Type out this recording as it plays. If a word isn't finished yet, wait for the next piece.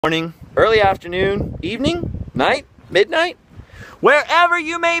Morning, early afternoon, evening, night, midnight, wherever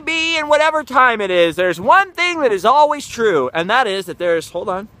you may be and whatever time it is, there's one thing that is always true, and that is that there's, hold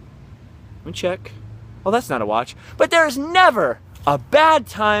on, let me check. Oh, that's not a watch. But there's never a bad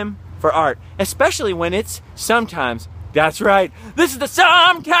time for art, especially when it's sometimes. That's right, this is the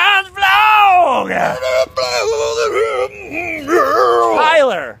Sometimes Vlog!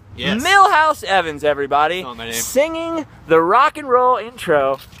 Tyler! Yes. Millhouse Evans, everybody, Oh, my name. singing the rock and roll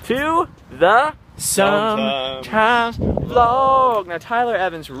intro to the Sometimes Vlog. Now, Tyler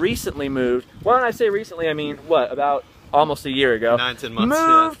Evans recently moved. Well, when I say recently, I mean, what, about almost a year ago? 9-10 months,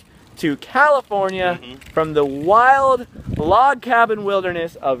 moved to California from the wild log cabin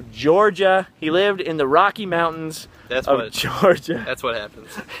wilderness of Georgia. He lived in the Rocky Mountains of Georgia. That's what happens.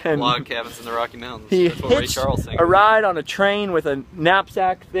 And log cabins in the Rocky Mountains. He That's what Ray hitched Charles sang. a ride on a train with a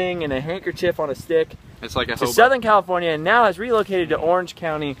knapsack thing and a handkerchief on a stick It's like a to hobo. Southern California, and now has relocated to Orange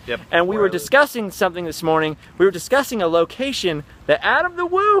County. Yep. And we Where were I live. discussing something this morning. We were discussing a location that Adam the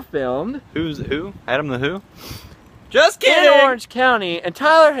Woo filmed Who's who? Adam the Who? Just in kidding! Orange County, and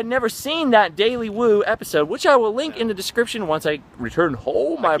Tyler had never seen that Daily Woo episode, which I will link in the description once I return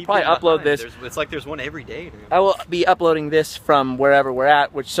home. I'll keep probably getting upload behind. this. It's like there's one every day. Dude. I will be uploading this from wherever we're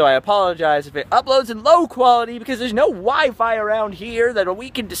at, so I apologize if it uploads in low quality because there's no Wi-Fi around here that we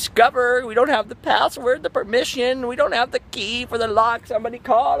can discover. We don't have the password, the permission, we don't have the key for the lock. Somebody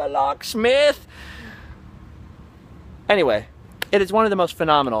call a locksmith. Anyway, it is one of the most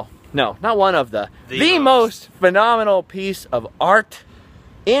phenomenal, no, not one of the most phenomenal piece of art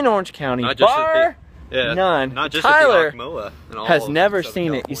in Orange County, Not just bar Yeah, none. Not just Tyler at the Acmoa and all has of never Southern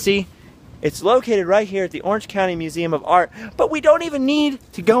seen it. You California. see, it's located right here at the Orange County Museum of Art, but we don't even need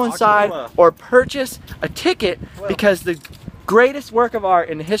to go inside Acmoa. or purchase a ticket because the greatest work of art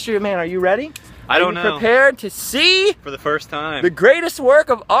in the history of man, are you ready? I don't Are you know. prepared to see For the first time. the greatest work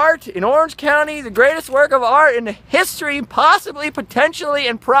of art in Orange County, the greatest work of art in the history, possibly, potentially,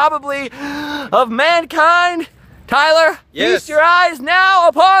 and probably of mankind? Tyler, Yes. feast your eyes now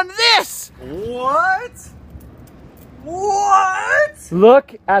upon this! What? What?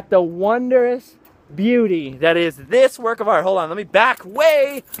 Look at the wondrous beauty that is this work of art. Hold on, let me back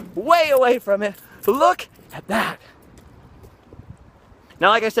way away from it. Look at that. Now,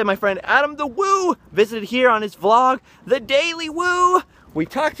 like I said, my friend Adam the Woo visited here on his vlog, The Daily Woo. We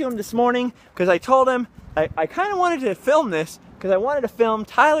talked to him this morning because I told him I kind of wanted to film this because I wanted to film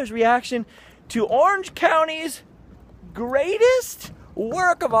Tyler's reaction to Orange County's greatest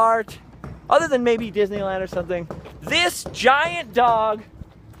work of art, other than maybe Disneyland or something. This giant dog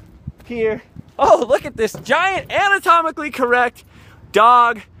here. Oh, look at this giant, anatomically correct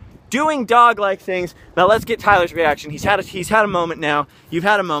dog doing dog-like things. Now let's get Tyler's reaction. He's had a moment now. You've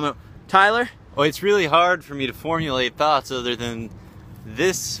had a moment. Tyler? Well, it's really hard for me to formulate thoughts other than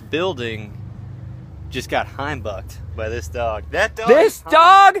this building just got heimbucked by this dog. That dog. This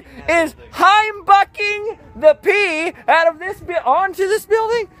dog is building. heimbucking the pee out of this onto this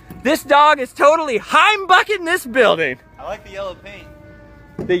building. This dog is totally heimbucking this building. I like the yellow paint.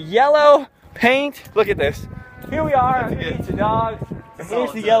 The yellow paint. Look at this. Here we are. That's good. It's a dog. And here's Solid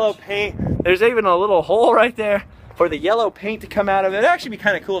the touch. yellow paint. There's even a little hole right there for the yellow paint to come out of it. It'd actually be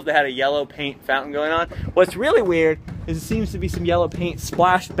kind of cool if they had a yellow paint fountain going on. What's really weird is it seems to be some yellow paint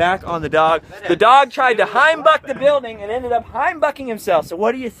splashed back on the dog. The dog tried to heimbuck the building and ended up heimbucking himself. So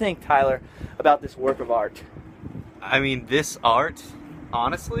what do you think, Tyler, about this work of art? I mean, this art,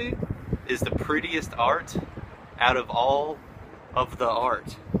 honestly, is the prettiest art out of all of the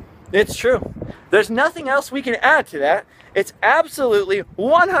art. It's true. There's nothing else we can add to that. It's absolutely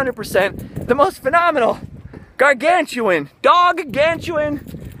 100% the most phenomenal, gargantuan,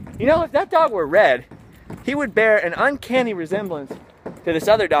 dog-gantuan. You know, if that dog were red, he would bear an uncanny resemblance to this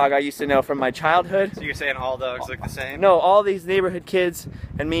other dog I used to know from my childhood. So you're saying all dogs look the same? No, all these neighborhood kids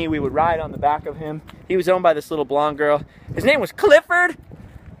and me, we would ride on the back of him. He was owned by this little blonde girl. His name was Clifford.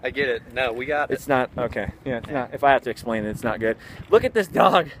 I get it. No, we got it. It's not, okay. Yeah, it's not. If I have to explain it, it's not good. Look at this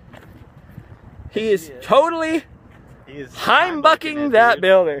dog. He is totally heimbucking that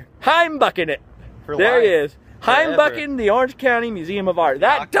building. Heimbucking it. There he is. Heimbucking the Orange County Museum of Art.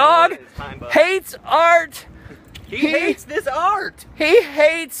 That dog hates art. He hates this art. He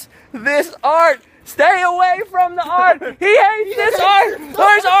hates this art. Stay away from the art. He hates this art.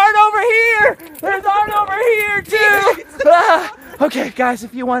 There's art over here. There's art over here too. Okay, guys,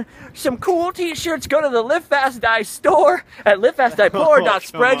 if you want some cool t-shirts, go to the Live Fast Die store at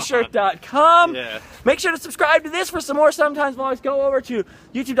livefastdiepoor.spreadshirt.com. Yeah. Make sure to subscribe to this for some more Sometimes Vlogs. Go over to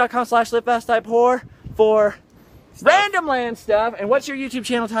youtube.com/livefastdiepoor for random land stuff. And what's your YouTube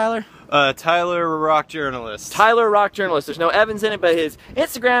channel, Tyler? Tyler Rock Journalist. Tyler Rock Journalist. There's no Evans in it, but his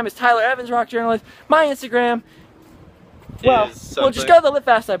Instagram is Tyler Evans Rock Journalist. My Instagram, well, just go to the Live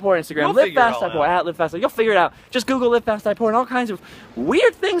Fast Die Poor Instagram. Live Fast Die Poor, at Live Fast Die. You'll figure it out. Just Google Live Fast Die Poor, and all kinds of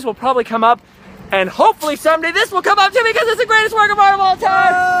weird things will probably come up. And hopefully someday this will come up too, because it's the greatest work of art of all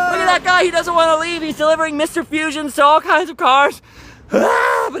time. Look at that guy. He doesn't want to leave. He's delivering Mr. Fusions to all kinds of cars.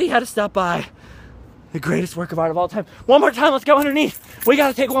 But he had to stop by. The greatest work of art of all time. One more time, let's go underneath. We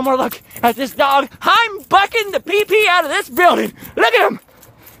gotta take one more look at this dog. Heimbucking the PP out of this building. Look at him.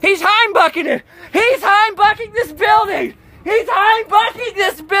 He's heimbucking it. He's heimbucking this building. He's heimbucking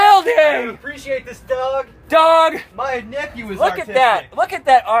this building. I appreciate this dog. Dog. My nephew was Look at that. Look at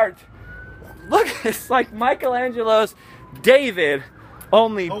that art. Look, it's like Michelangelo's David,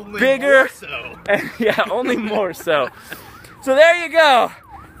 only bigger. More so. And, yeah, only more so. So there you go.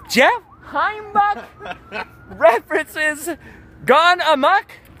 Jeff Heimbuck references gone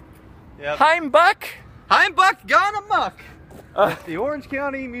amok. Yep. Heimbuck gone amok. The Orange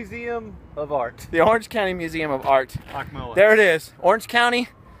County Museum of Art. The Orange County Museum of Art. Akmoa. There it is. Orange County.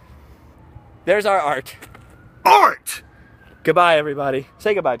 There's our art. Art! Goodbye, everybody.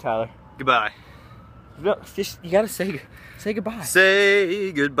 Say goodbye, Tyler. Goodbye. No, just, you gotta say goodbye.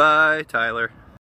 Say goodbye, Tyler.